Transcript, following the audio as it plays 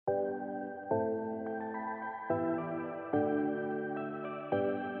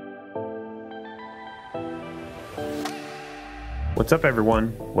What's up,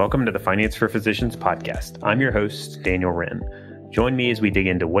 everyone? Welcome to the Finance for Physicians podcast. I'm your host, Daniel Wren. Join me as we dig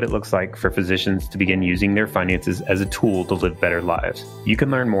into what it looks like for physicians to begin using their finances as a tool to live better lives. You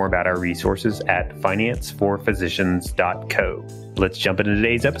can learn more about our resources at financeforphysicians.co. Let's jump into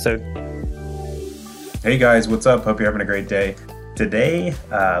today's episode. Hey guys, what's up? Hope you're having a great day. Today,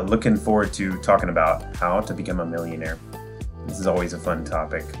 looking forward to talking about how to become a millionaire. This is always a fun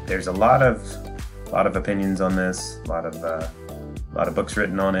topic. There's a lot of opinions on this, a lot of books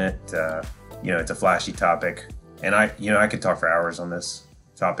written on it. It's a flashy topic, and I could talk for hours on this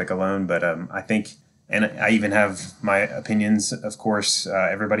topic alone. But I think, and I even have my opinions. Of course,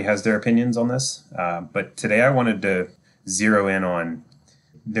 everybody has their opinions on this. But today, I wanted to zero in on.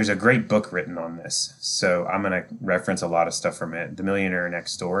 There's a great book written on this, so I'm going to reference a lot of stuff from it, The Millionaire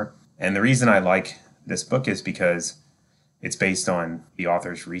Next Door. And the reason I like this book is because it's based on the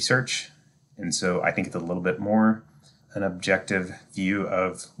author's research, and so I think it's a little bit more an objective view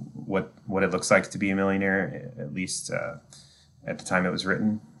of what it looks like to be a millionaire, at least at the time it was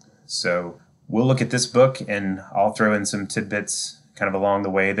written. So we'll look at this book, and I'll throw in some tidbits kind of along the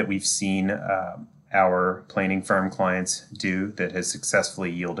way that we've seen our planning firm clients do that has successfully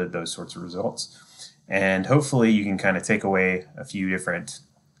yielded those sorts of results. And hopefully you can kind of take away a few different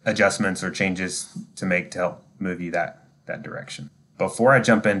adjustments or changes to make to help move you that direction. Before I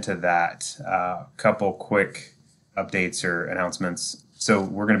jump into that, a couple quick updates or announcements. So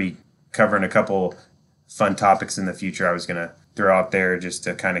we're going to be covering a couple fun topics in the future I was going to throw out there just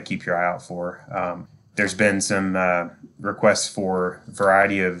to kind of keep your eye out for. There's been some requests for a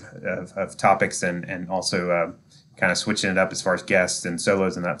variety of topics and also kind of switching it up as far as guests and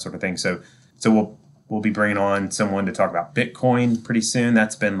solos and that sort of thing. So we'll be bringing on someone to talk about Bitcoin pretty soon.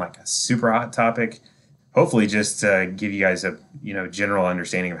 That's been like a super hot topic. Hopefully just to give you guys a general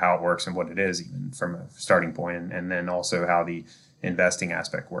understanding of how it works and what it is, even from a starting point, and then also how the investing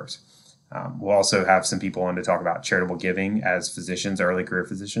aspect works. We'll also have some people on to talk about charitable giving as physicians, early career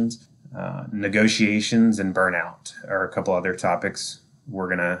physicians. Negotiations and burnout are a couple other topics we're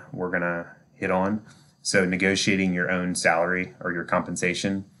gonna hit on. So negotiating your own salary or your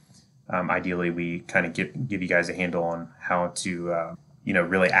compensation. Ideally, we kind of give you guys a handle on how to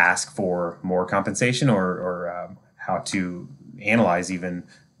really ask for more compensation or how to analyze even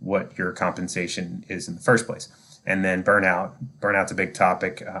what your compensation is in the first place. And then burnout's a big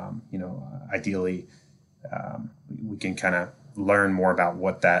topic. Ideally, we can kind of learn more about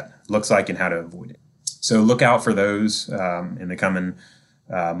what that looks like and how to avoid it. So look out for those in the coming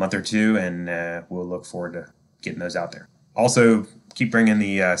month or two, and we'll look forward to getting those out there. Also, keep bringing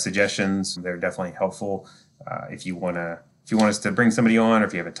the suggestions. They're definitely helpful. If you want us to bring somebody on, or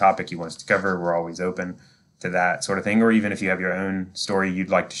if you have a topic you want us to cover, we're always open to that sort of thing. Or even if you have your own story you'd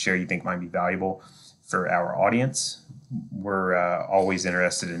like to share you think might be valuable for our audience, we're always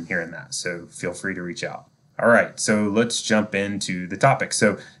interested in hearing that. So feel free to reach out. All right, so let's jump into the topic.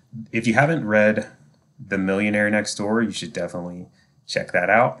 So if you haven't read The Millionaire Next Door, you should definitely check that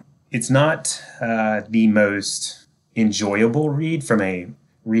out. It's not the most enjoyable read from a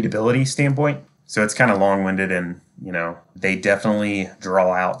readability standpoint. So it's kind of long-winded and, they definitely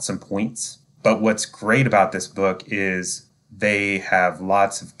draw out some points. But what's great about this book is they have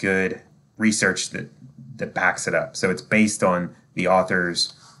lots of good research that backs it up. So it's based on the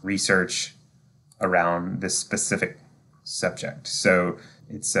author's research around this specific subject. So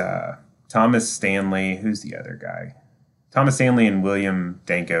it's Thomas Stanley. Who's the other guy? Thomas Stanley and William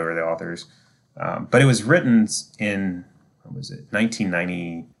Danko are the authors. But it was written in,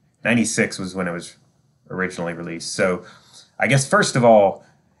 1996 was when it was originally released. So I guess, first of all,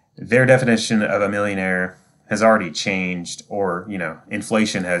 their definition of a millionaire has already changed, or,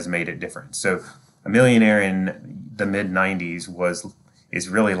 inflation has made it different. So a millionaire in the mid-90s is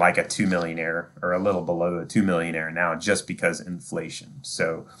really like a 2 millionaire or a little below a 2 millionaire now, just because inflation.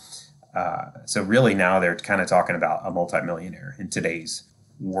 So really now they're kind of talking about a multimillionaire in today's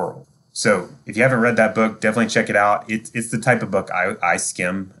world. So if you haven't read that book, definitely check it out. It's the type of book I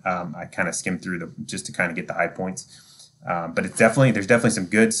skim. I kind of skim through just to kind of get the high points. But there's definitely some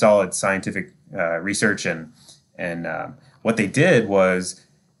good, solid scientific research. And what they did was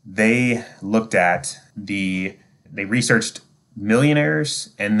they looked at they researched millionaires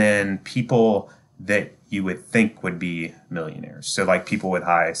and then people that you would think would be millionaires. So like people with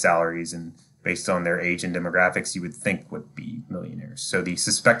high salaries and based on their age and demographics, you would think would be millionaires. So the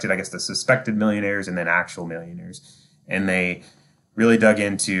suspected millionaires and then actual millionaires. And they really dug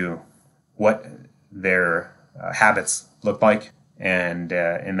into what their habits look like. And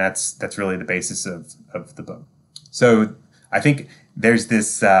that's really the basis of the book. So I think there's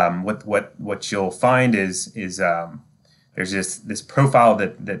this, what you'll find is there's just this profile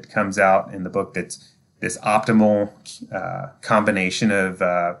that comes out in the book that's this optimal combination of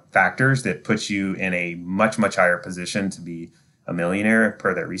factors that puts you in a much, much higher position to be a millionaire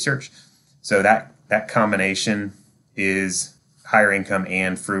per their research. So that combination is higher income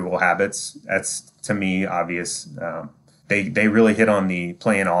and frugal habits. That's, to me, obvious. They really hit on the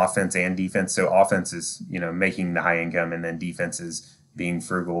playing offense and defense. So offense is, making the high income, and then defense is being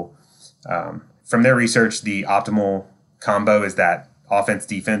frugal. From their research, the optimal combo is that offense,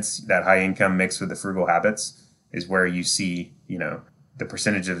 defense, that high income mixed with the frugal habits is where you see, the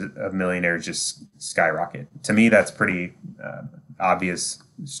percentage of millionaires just skyrocket. To me, that's pretty obvious,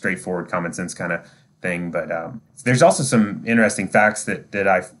 straightforward, common sense kind of thing. But there's also some interesting facts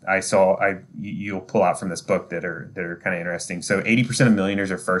that I saw you'll pull out from this book that are kind of interesting. So 80% of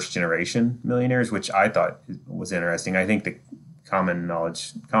millionaires are first generation millionaires, which I thought was interesting. I think the common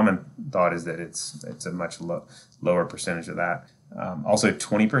thought is that it's a much lower percentage of that. Also,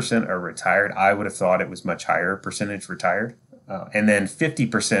 20% are retired. I would have thought it was much higher percentage retired. And then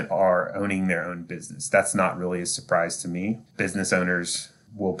 50% are owning their own business. That's not really a surprise to me. Business owners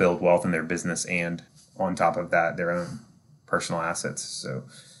will build wealth in their business and, on top of that, their own personal assets. So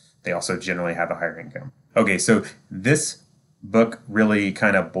they also generally have a higher income. Okay, so this book really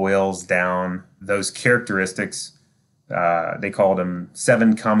kind of boils down those characteristics. They called them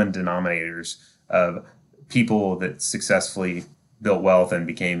 7 common denominators of people that successfully built wealth and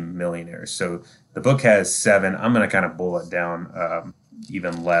became millionaires. So the book has 7. I'm going to kind of bullet down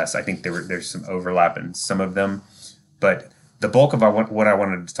even less. I think there's some overlap in some of them. But the bulk of what I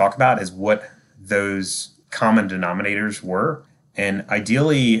wanted to talk about is what those common denominators were. And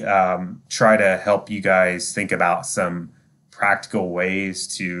ideally, try to help you guys think about some practical ways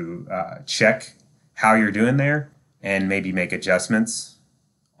to check how you're doing there and maybe make adjustments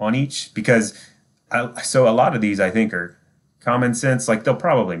on each. Because so a lot of these, I think, are common sense. Like, they'll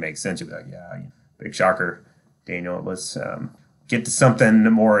probably make sense. You'll be like, yeah, big shocker, Daniel. Let's get to something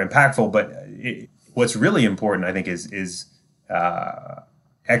more impactful. But what's really important, I think, is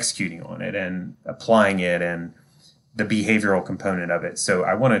executing on it and applying it and the behavioral component of it. So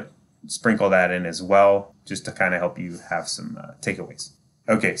I want to sprinkle that in as well, just to kind of help you have some takeaways.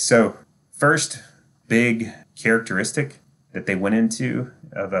 Okay, so first big characteristic that they went into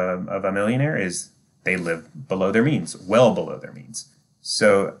of a millionaire is they live below their means, well below their means.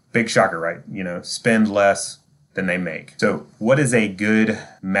 So big shocker, right? Spend less than they make. So what is a good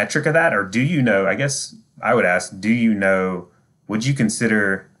metric of that? Or do you know, I guess I would ask, would you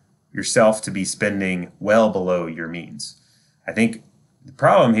consider yourself to be spending well below your means? I think the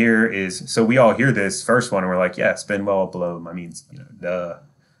problem here is, so we all hear this first one and we're like, yeah, spend well below my means. Duh.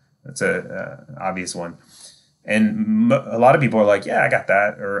 That's a obvious one. And a lot of people are like, yeah, I got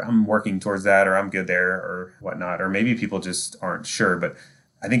that, or I'm working towards that, or I'm good there, or whatnot. Or maybe people just aren't sure. But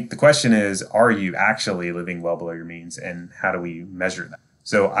I think the question is, are you actually living well below your means, and how do we measure that?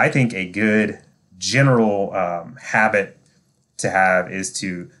 So I think a good general habit to have is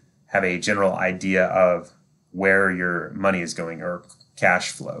to have a general idea of where your money is going, or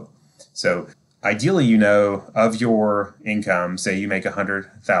cash flow. So ideally, of your income, say you make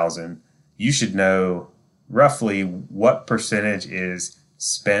 $100,000, you should know roughly what percentage is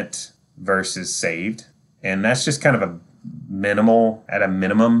spent versus saved. And that's just kind of at a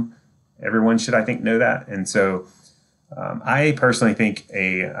minimum, everyone should, I think, know that. And so I personally think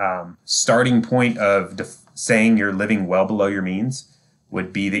a starting point of saying you're living well below your means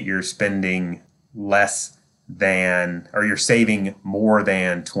would be that you're spending less than, or you're saving more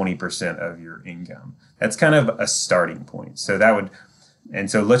than 20% of your income. That's kind of a starting point. So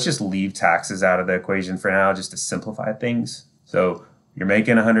so let's just leave taxes out of the equation for now, just to simplify things. So you're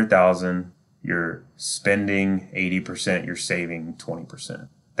making $100,000, you're spending 80%, you're saving 20%.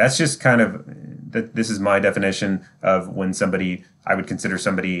 That's just kind of, this is my definition of when I would consider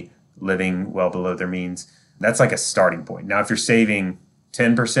somebody living well below their means. That's like a starting point. Now, if you're saving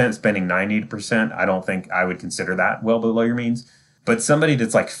 10%, spending 90%, I don't think I would consider that well below your means. But somebody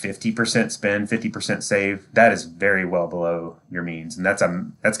that's like 50% spend, 50% save, that is very well below your means. And that's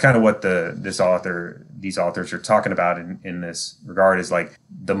kind of what these authors are talking about in this regard, is like,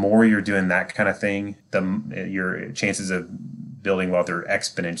 the more you're doing that kind of thing, your chances of building wealth are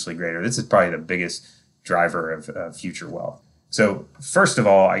exponentially greater. This is probably the biggest driver of future wealth. So first of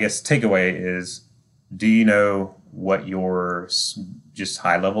all, I guess takeaway is, do you know what your just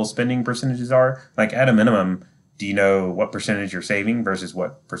high level spending percentages are? Like, at a minimum, do you know what percentage you're saving versus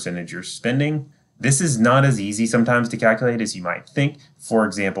what percentage you're spending? This is not as easy sometimes to calculate as you might think. For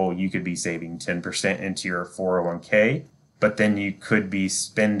example, you could be saving 10% into your 401k, but then you could be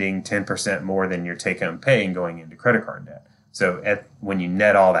spending 10% more than your take-home pay and going into credit card debt. So when you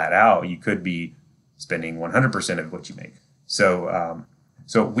net all that out, you could be spending 100% of what you make. So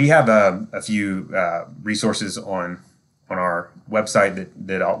we have a few resources on our website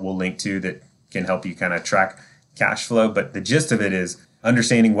that we'll link to that can help you kind of track cash flow. But the gist of it is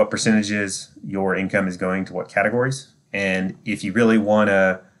understanding what percentages your income is going to what categories. And if you really want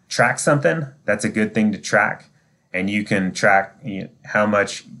to track something, that's a good thing to track. And you can track how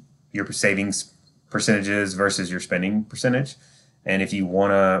much your savings percentages versus your spending percentage. And if you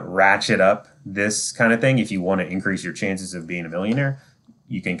want to ratchet up this kind of thing, if you want to increase your chances of being a millionaire,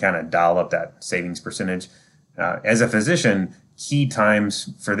 you can kind of dial up that savings percentage. As a physician, key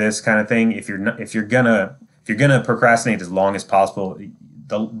times for this kind of thing, if you're gonna procrastinate as long as possible,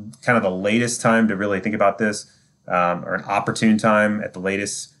 the latest time to really think about this, or an opportune time at the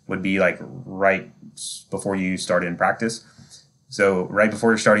latest, would be like right before you start in practice. So right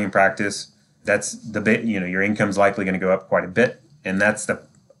before you're starting in practice, that's the bit, your income's likely going to go up quite a bit. And that's the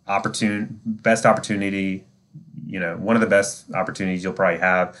best opportunity, one of the best opportunities you'll probably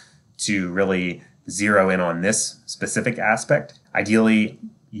have to really zero in on this specific aspect. Ideally,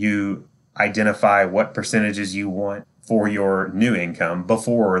 you identify what percentages you want for your new income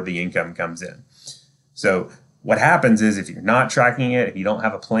before the income comes in. So what happens is if you're not tracking it, if you don't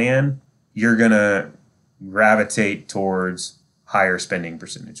have a plan, you're going to gravitate towards higher spending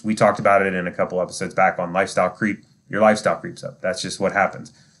percentage. We talked about it in a couple episodes back on lifestyle creep. Your lifestyle creeps up. That's just what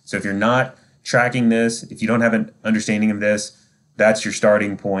happens. So if you're not tracking this, if you don't have an understanding of this, that's your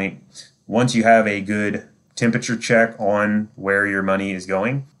starting point. Once you have a good temperature check on where your money is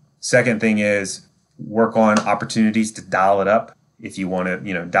going, second thing is work on opportunities to dial it up. If you want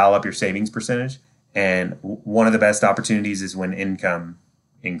to, dial up your savings percentage. And one of the best opportunities is when income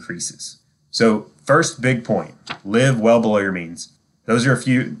increases. So first big point, live well below your means. Those are a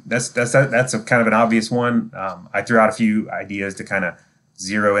few, that's a kind of an obvious one. I threw out a few ideas to kind of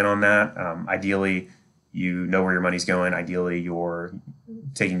zero in on that. Ideally, you know where your money's going. Ideally, you're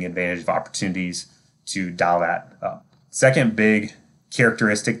taking advantage of opportunities to dial that up. Second big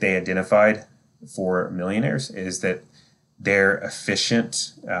characteristic they identified for millionaires is that they're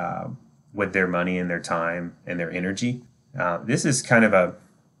efficient with their money and their time and their energy. This is kind of a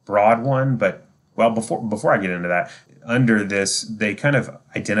broad one, but before I get into that, under this, they kind of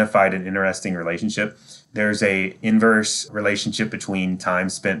identified an interesting relationship. There's a inverse relationship between time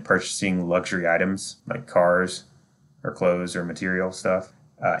spent purchasing luxury items like cars or clothes or material stuff,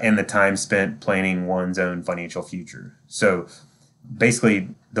 and the time spent planning one's own financial future. So basically,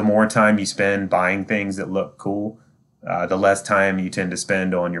 the more time you spend buying things that look cool, the less time you tend to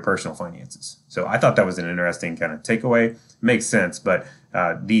spend on your personal finances. So I thought that was an interesting kind of takeaway. Makes sense, but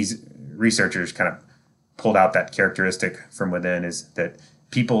these researchers kind of pulled out that characteristic from within is that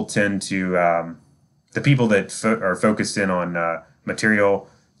people tend to, the people that are focused in on material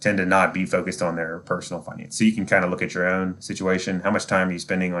tend to not be focused on their personal finance. So you can kind of look at your own situation. How much time are you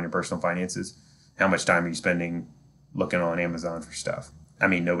spending on your personal finances? How much time are you spending looking on Amazon for stuff? I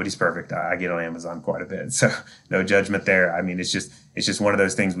mean, nobody's perfect. I get on Amazon quite a bit, so no judgment there. I mean, it's just one of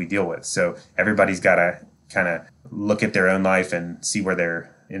those things we deal with. So everybody's got to kind of look at their own life and see where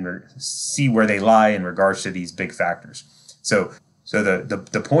they lie in regards to these big factors. So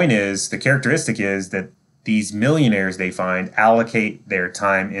the point is, the characteristic is that these millionaires, they find, allocate their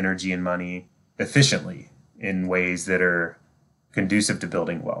time, energy, and money efficiently in ways that are conducive to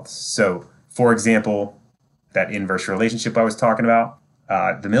building wealth. So, for example, that inverse relationship I was talking about,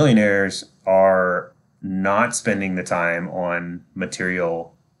 the millionaires are not spending the time on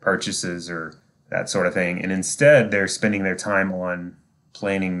material purchases or that sort of thing. And instead, they're spending their time on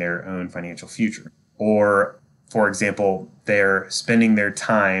planning their own financial future. Or, for example, they're spending their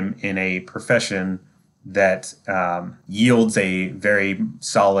time in a profession that yields a very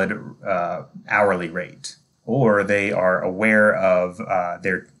solid hourly rate. Or they are aware of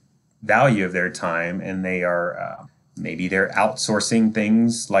their value of their time, and they are maybe they're outsourcing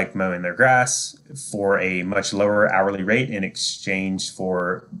things like mowing their grass for a much lower hourly rate in exchange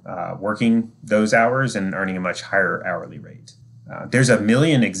for working those hours and earning a much higher hourly rate. There's a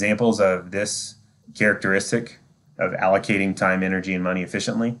million examples of this characteristic of allocating time, energy, and money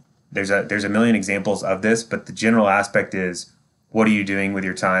efficiently. There's a million examples of this, but the general aspect is, what are you doing with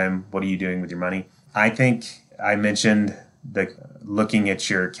your time? What are you doing with your money? I think I mentioned looking at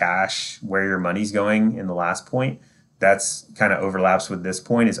your cash, where your money's going in the last point. That's kind of overlaps with this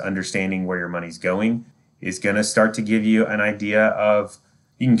point, is understanding where your money's going is going to start to give you an idea of,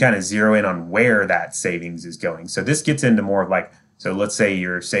 you can kind of zero in on where that savings is going. So this gets into more of like, so let's say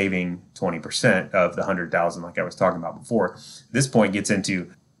you're saving 20% of the 100,000 like I was talking about before. This point gets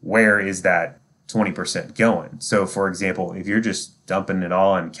into, where is that 20% going. So for example, if you're just dumping it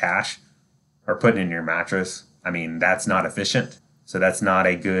all in cash or putting it in your mattress, I mean, that's not efficient. So that's not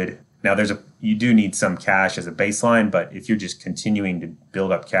a good, now you do need some cash as a baseline, but if you're just continuing to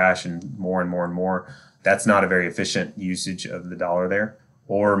build up cash and more and more and more, that's not a very efficient usage of the dollar there.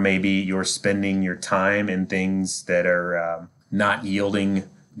 Or maybe you're spending your time in things that are not yielding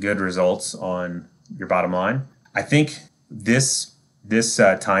good results on your bottom line. I think this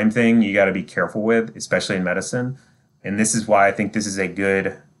time thing you got to be careful with, especially in medicine. And this is why I think this is a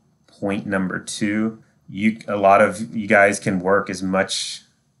good point number 2. A lot of you guys can work as much.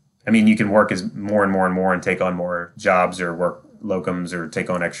 I mean, you can work as more and more and more and take on more jobs or work locums or take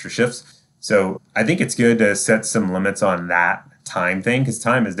on extra shifts. So I think it's good to set some limits on that time thing, because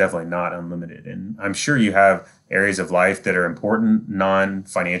time is definitely not unlimited. And I'm sure you have areas of life that are important,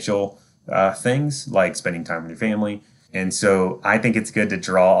 non-financial things like spending time with your family. And so I think it's good to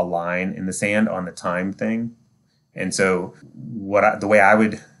draw a line in the sand on the time thing. And so the way I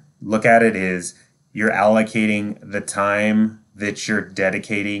would look at it is you're allocating the time that you're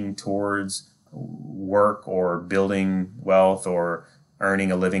dedicating towards work or building wealth or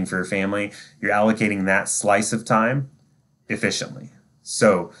earning a living for your family. You're allocating that slice of time efficiently.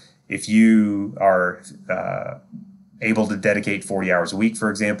 So if you are able to dedicate 40 hours a week, for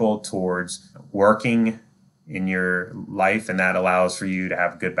example, towards working in your life, and that allows for you to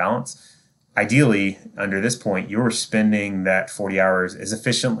have good balance, ideally, under this point, you're spending that 40 hours as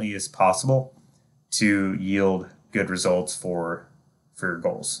efficiently as possible to yield good results for your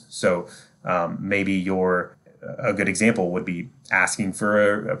goals. So maybe a good example would be asking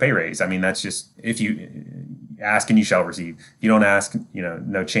for a pay raise. I mean, that's just, if you ask and you shall receive. You don't ask,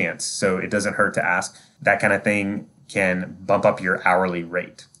 no chance. So it doesn't hurt to ask. That kind of thing can bump up your hourly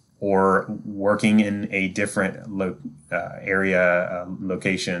rate. Or working in a different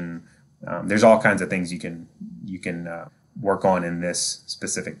location. There's all kinds of things you can work on in this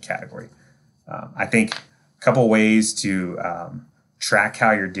specific category. I think a couple ways to track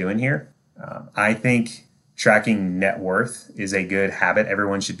how you're doing here. I think tracking net worth is a good habit.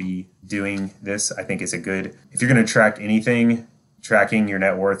 Everyone should be doing this. I think it's if you're going to track anything, tracking your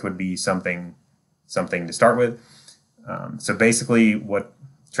net worth would be something to start with. So basically what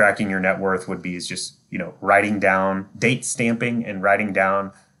tracking your net worth would be is just, writing down, date stamping and writing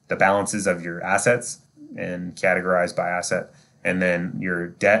down the balances of your assets and categorized by asset. And then your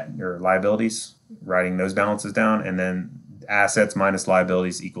debt, your liabilities, writing those balances down. And then assets minus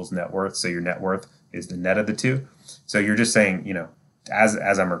liabilities equals net worth. So your net worth is the net of the two. So you're just saying, as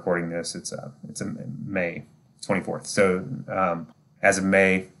I'm recording this, it's May 24th. So as of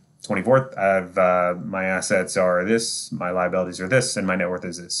May 24th, my assets are this, my liabilities are this, and my net worth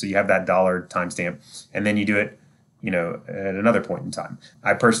is this. So you have that dollar timestamp, and then you do it, at another point in time.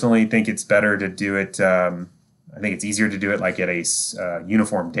 I personally think it's better to do it. I think it's easier to do it like at a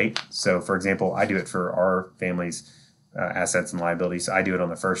uniform date. So, for example, I do it for our family's assets and liabilities. I do it on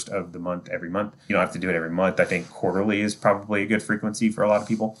the first of the month every month. You don't have to do it every month. I think quarterly is probably a good frequency for a lot of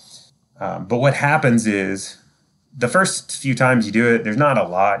people. But what happens is, the first few times you do it, there's not a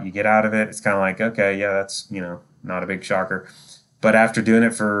lot you get out of it. It's kind of like, okay, yeah, that's, not a big shocker. But after doing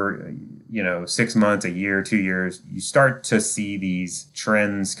it for, 6 months, a year, 2 years, you start to see these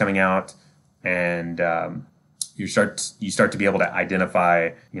trends coming out, and you start to be able to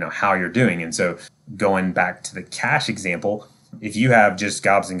identify, how you're doing. And so going back to the cash example, if you have just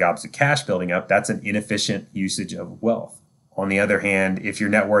gobs and gobs of cash building up, that's an inefficient usage of wealth. On the other hand, if your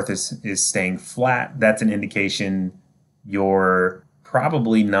net worth is staying flat, that's an indication you're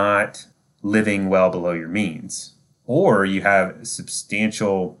probably not living well below your means, or you have a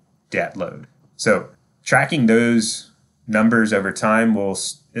substantial debt load. So tracking those numbers over time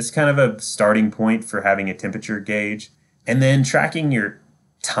is kind of a starting point for having a temperature gauge. And then tracking your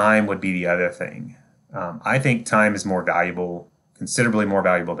time would be the other thing. I think time is considerably more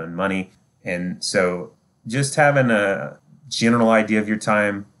valuable than money. And so just having a general idea of your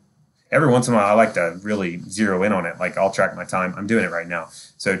time. Every once in a while, I like to really zero in on it. Like, I'll track my time. I'm doing it right now.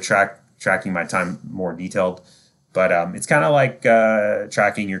 So tracking my time more detailed. But it's kind of like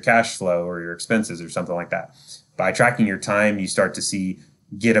tracking your cash flow or your expenses or something like that. By tracking your time, you start to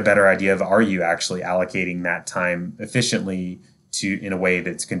get a better idea of, are you actually allocating that time efficiently in a way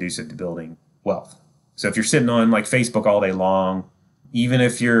that's conducive to building wealth. So if you're sitting on like Facebook all day long, even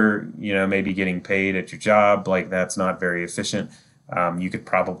if you're, maybe getting paid at your job, like that's not very efficient. You could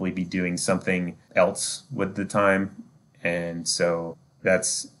probably be doing something else with the time. And so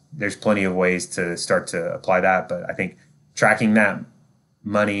there's plenty of ways to start to apply that. But I think tracking that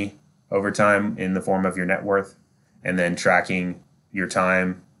money over time in the form of your net worth, and then tracking your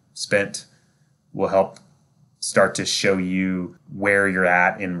time spent will help start to show you where you're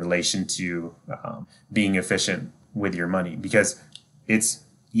at in relation to being efficient with your money. Because it's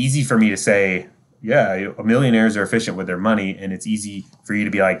easy for me to say, yeah, millionaires are efficient with their money, and it's easy for you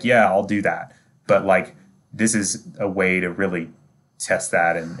to be like, yeah, I'll do that. But like, this is a way to really test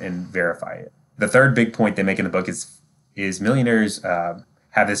that and verify it. The third big point they make in the book is millionaires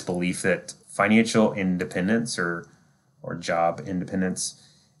have this belief that financial independence or job independence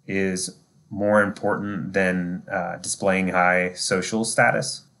is more important than displaying high social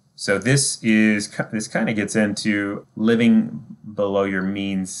status. So this kind of gets into living below your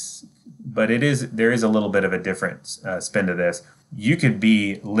means, but there is a little bit of a different spin to this. You could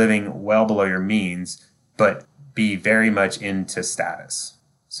be living well below your means, but be very much into status.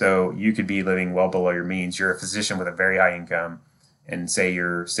 So you could be living well below your means. You're a physician with a very high income, and say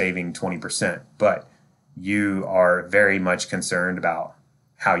you're saving 20%, but you are very much concerned about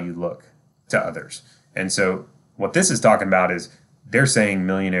how you look to others. And so what this is talking about is they're saying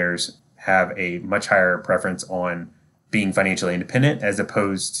millionaires have a much higher preference on being financially independent as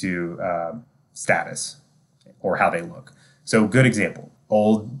opposed to status or how they look. So good example,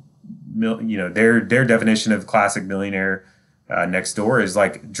 their definition of classic millionaire next door is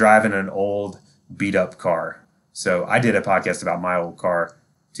like driving an old beat up car. So I did a podcast about my old car,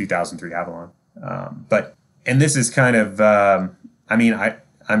 2003 Avalon. And this is kind of,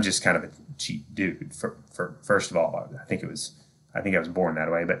 I'm just kind of a cheap dude. For first of all, I think I was born that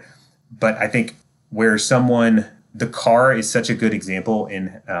way. But I think where the car is such a good example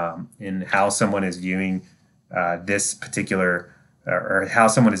in how someone is viewing this particular, or how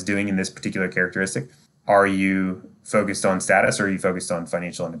someone is doing in this particular characteristic. Are you focused on status, or are you focused on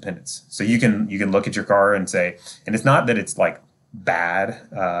financial independence? So you can look at your car and say, and it's not that it's like bad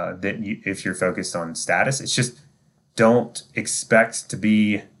if you're focused on status. It's just, don't expect to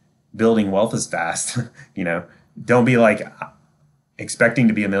be building wealth as fast. Don't be like expecting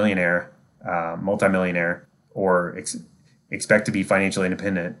to be a millionaire, multimillionaire, or expect to be financially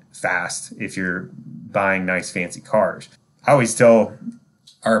independent fast if you're buying nice fancy cars. I always tell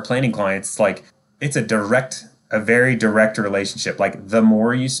our planning clients, like, it's a very direct relationship. Like, the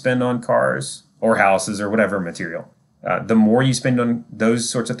more you spend on cars or houses or whatever material, the more you spend on those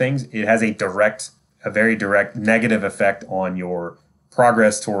sorts of things, it has a very direct negative effect on your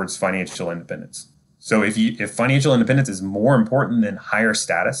progress towards financial independence. So if financial independence is more important than higher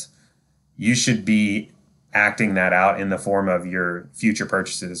status, you should be acting that out in the form of your future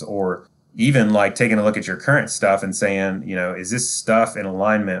purchases, or even like taking a look at your current stuff and saying, is this stuff in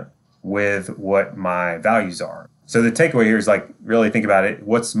alignment with what my values are? So the takeaway here is, like, really think about it.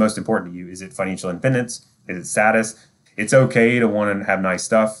 What's most important to you? Is it financial independence? Is it status? It's okay to want to have nice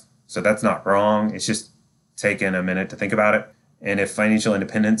stuff. So that's not wrong. It's just taking a minute to think about it. And if financial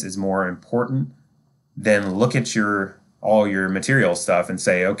independence is more important, then look at all your material stuff and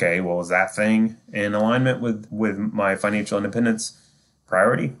say, okay, well, is that thing in alignment with my financial independence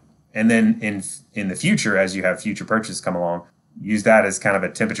priority? And then in the future, as you have future purchases come along, use that as kind of a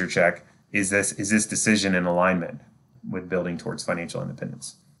temperature check. Is this decision in alignment with building towards financial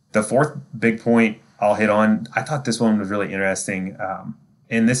independence? The fourth big point I'll hit on, I thought this one was really interesting.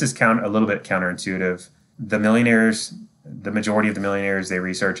 And this is a little bit counterintuitive. The majority of the millionaires they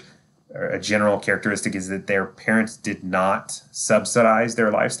research, a general characteristic is that their parents did not subsidize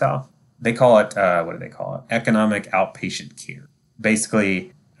their lifestyle. They call it, what do they call it? Economic outpatient care.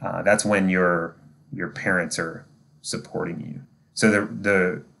 Basically, that's when your parents are supporting you. So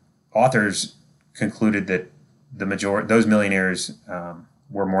the authors concluded that those millionaires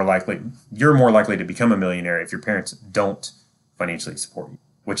you're more likely to become a millionaire if your parents don't financially support you,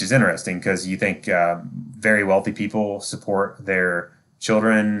 which is interesting because you think very wealthy people support their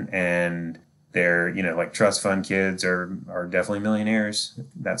children, and their, like trust fund kids are definitely millionaires,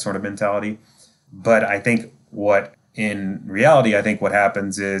 that sort of mentality. But I think in reality, what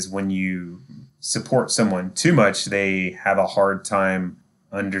happens is when you support someone too much, they have a hard time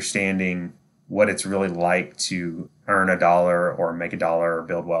understanding what it's really like to earn a dollar or make a dollar or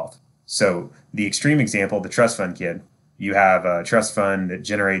build wealth. So the extreme example, the trust fund kid, you have a trust fund that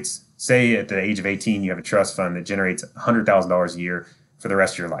generates, say at the age of 18, you have a trust fund that generates $100,000 a year for the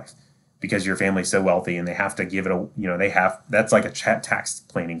rest of your life because your family's so wealthy and they have to give it that's like a tax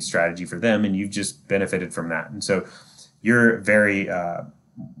planning strategy for them, and you've just benefited from that. And so you're very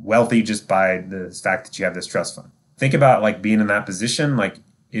wealthy just by the fact that you have this trust fund. Think about like being in that position. Like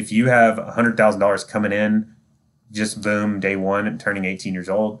if you have $100,000 coming in, just boom, day one and turning 18 years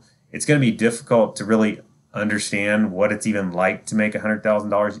old, it's going to be difficult to really understand what it's even like to make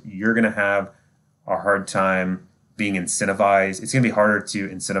 $100,000. You're going to have a hard time being incentivized. It's going to be harder to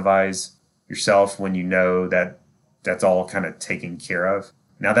incentivize yourself when you know that that's all kind of taken care of.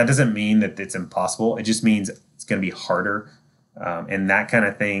 Now, that doesn't mean that it's impossible. It just means it's going to be harder. And that kind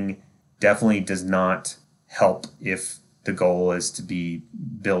of thing definitely does not help if the goal is to be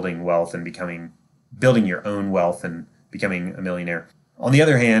building wealth and building your own wealth and becoming a millionaire. On the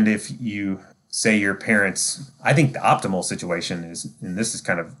other hand, if you say your parents, I think the optimal situation is, and this is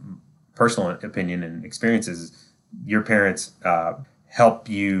kind of personal opinion and experiences, your parents help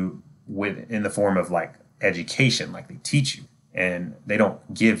you with in the form of like education, like they teach you, and they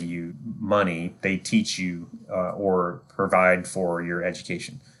don't give you money. They teach you or provide for your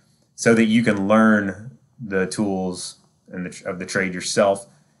education so that you can learn the tools of the trade yourself.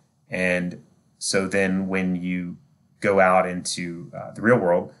 And so then when you go out into the real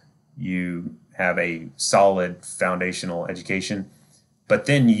world, you have a solid foundational education, but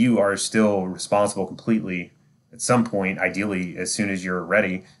then you are still responsible completely at some point, ideally, as soon as you're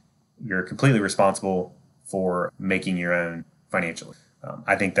ready, you're completely responsible for making your own financially.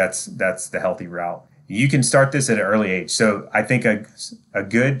 I think that's the healthy route. You can start this at an early age. So I think a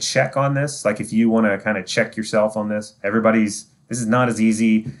good check on this, like if you want to kind of check yourself on this, this is not as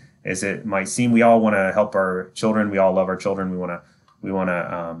easy as it might seem. We all want to help our children. We all love our children. We want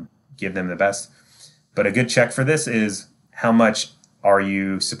to give them the best. But a good check for this is, how much are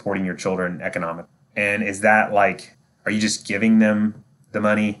you supporting your children economically? And is that like, are you just giving them the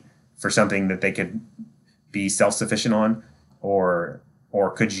money for something that they could be self-sufficient on? Or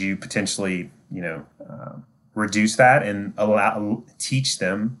could you potentially, reduce that and teach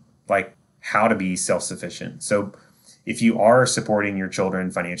them like how to be self-sufficient? So if you are supporting your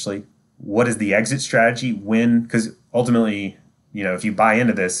children financially, what is the exit strategy? Because ultimately, if you buy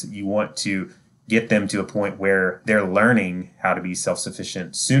into this, you want to get them to a point where they're learning how to be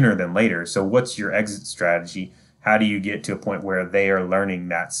self-sufficient sooner than later. So what's your exit strategy? How do you get to a point where they are learning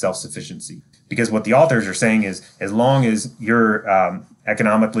that self-sufficiency? Because what the authors are saying is, as long as you're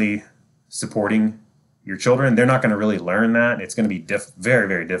economically supporting your children, they're not going to really learn that. It's going to be very,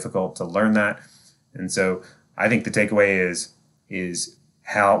 very difficult to learn that. And so I think the takeaway is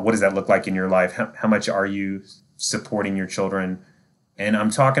what does that look like in your life? How much are you supporting your children? And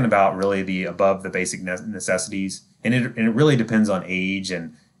I'm talking about really the above the basic necessities. And it really depends on age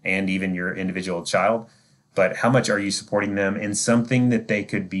and even your individual child. But how much are you supporting them in something that they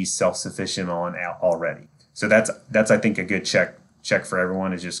could be self-sufficient on already? So that's I think a good check for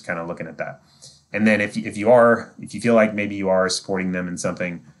everyone, is just kind of looking at that. And then if you feel like maybe you are supporting them in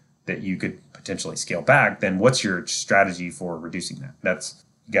something that you could potentially scale back, then what's your strategy for reducing that?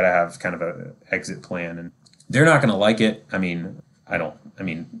 You got to have kind of a exit plan, and they're not going to like it.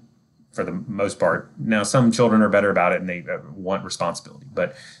 For the most part. Now, some children are better about it and they want responsibility,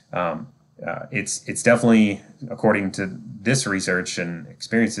 but it's definitely, according to this research and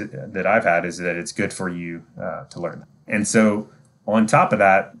experience that I've had, is that it's good for you to learn that. And so on top of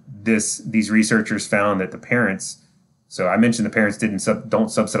that, these researchers found that the parents, so I mentioned the parents don't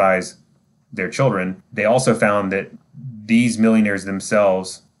subsidize their children. They also found that these millionaires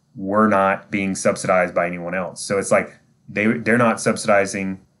themselves were not being subsidized by anyone else. So it's like they're not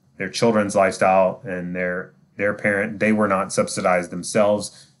subsidizing their children's lifestyle, and their parent, they were not subsidized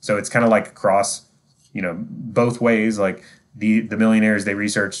themselves. So it's kind of like across, both ways. Like the millionaires they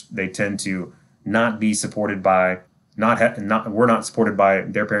researched, they tend to not be supported by, were not supported by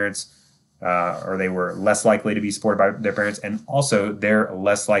their parents, or they were less likely to be supported by their parents. And also they're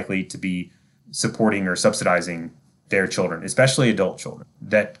less likely to be supporting or subsidizing their children, especially adult children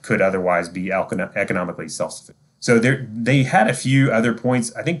that could otherwise be economically self-sufficient. So they had a few other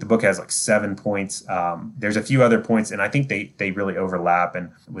points. I think the book has like 7 points. There's a few other points, and I think they really overlap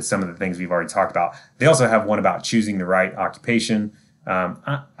and with some of the things we've already talked about. They also have one about choosing the right occupation.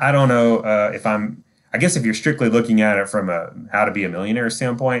 I don't know I guess if you're strictly looking at it from a how to be a millionaire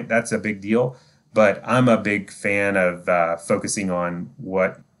standpoint, that's a big deal. But I'm a big fan of focusing on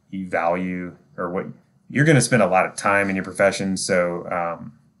what you value, or what you're going to spend a lot of time in your profession. So,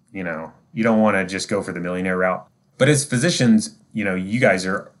 you don't want to just go for the millionaire route. But as physicians, you guys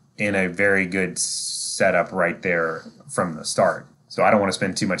are in a very good setup right there from the start. So I don't want to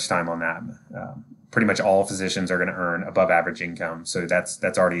spend too much time on that. Pretty much all physicians are going to earn above average income. So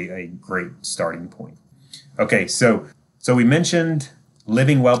that's already a great starting point. Okay, so we mentioned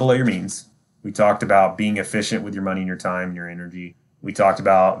living well below your means. We talked about being efficient with your money and your time and your energy. We talked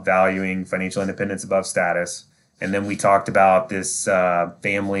about valuing financial independence above status. And then we talked about this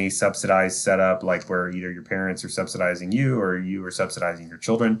family subsidized setup, like where either your parents are subsidizing you or you are subsidizing your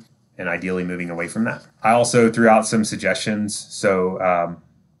children, and ideally moving away from that. I also threw out some suggestions. So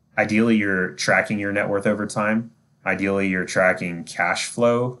ideally, you're tracking your net worth over time. Ideally, you're tracking cash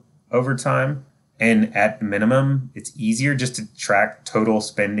flow over time. And at minimum, it's easier just to track total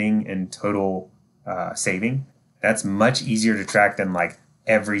spending and total saving. That's much easier to track than like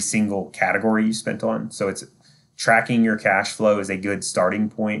every single category you spent on. So it's tracking your cash flow is a good starting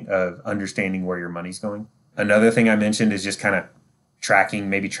point of understanding where your money's going. Another thing I mentioned is just kind of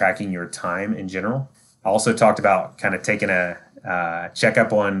tracking your time in general. I also talked about kind of taking a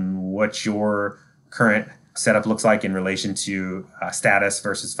checkup on what your current setup looks like in relation to status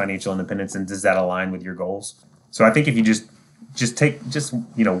versus financial independence, and does that align with your goals? So I think if you just take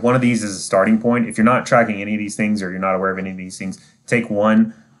one of these as a starting point. If you're not tracking any of these things or you're not aware of any of these things, take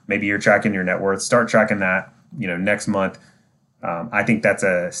one. Maybe you're tracking your net worth. Start tracking that. Next month. I think that's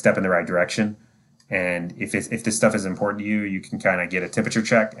a step in the right direction. And if this stuff is important to you, you can kind of get a temperature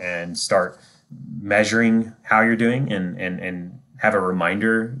check and start measuring how you're doing and have a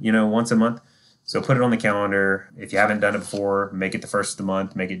reminder, once a month. So put it on the calendar. If you haven't done it before, make it the first of the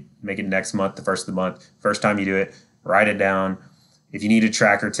month. Make it next month, the first of the month. First time you do it, write it down. If you need a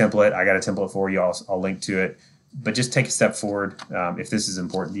tracker template, I got a template for you. I'll link to it. But just take a step forward if this is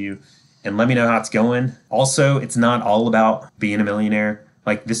important to you. And let me know how it's going. Also, it's not all about being a millionaire.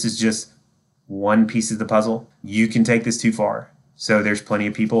 Like, this is just one piece of the puzzle. You can take this too far. So there's plenty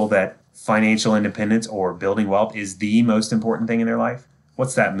of people that financial independence or building wealth is the most important thing in their life.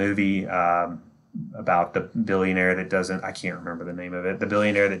 What's that movie about the billionaire that doesn't, I can't remember the name of it. The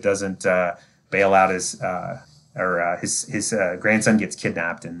billionaire that doesn't bail out his grandson gets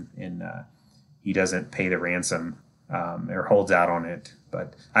kidnapped and he doesn't pay the ransom or holds out on it.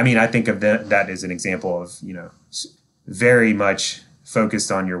 But I mean, I think of that as an example of, very much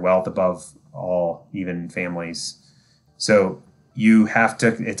focused on your wealth above all, even families. So you have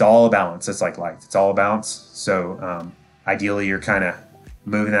to, it's all a balance. It's like life. It's all a balance. So ideally you're kind of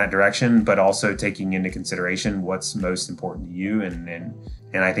moving that direction, but also taking into consideration what's most important to you. And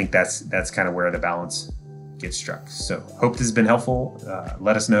I think that's kind of where the balance gets struck. So hope this has been helpful.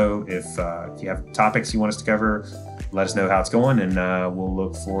 Let us know if you have topics you want us to cover. Let us know how it's going, and we'll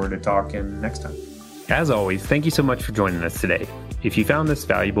look forward to talking next time. As always, thank you so much for joining us today. If you found this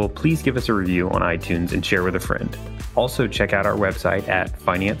valuable, please give us a review on iTunes and share with a friend. Also, check out our website at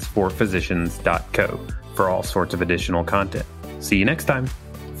financeforphysicians.co for all sorts of additional content. See you next time.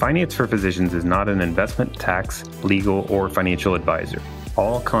 Finance for Physicians is not an investment, tax, legal, or financial advisor.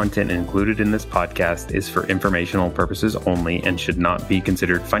 All content included in this podcast is for informational purposes only and should not be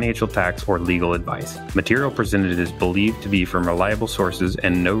considered financial, tax, or legal advice. Material presented is believed to be from reliable sources,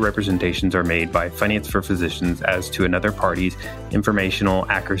 and no representations are made by Finance for Physicians as to another party's informational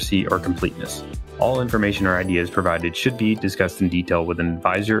accuracy or completeness. All information or ideas provided should be discussed in detail with an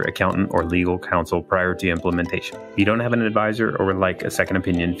advisor, accountant, or legal counsel prior to implementation. If you don't have an advisor or would like a second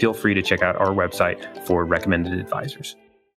opinion, feel free to check out our website for recommended advisors.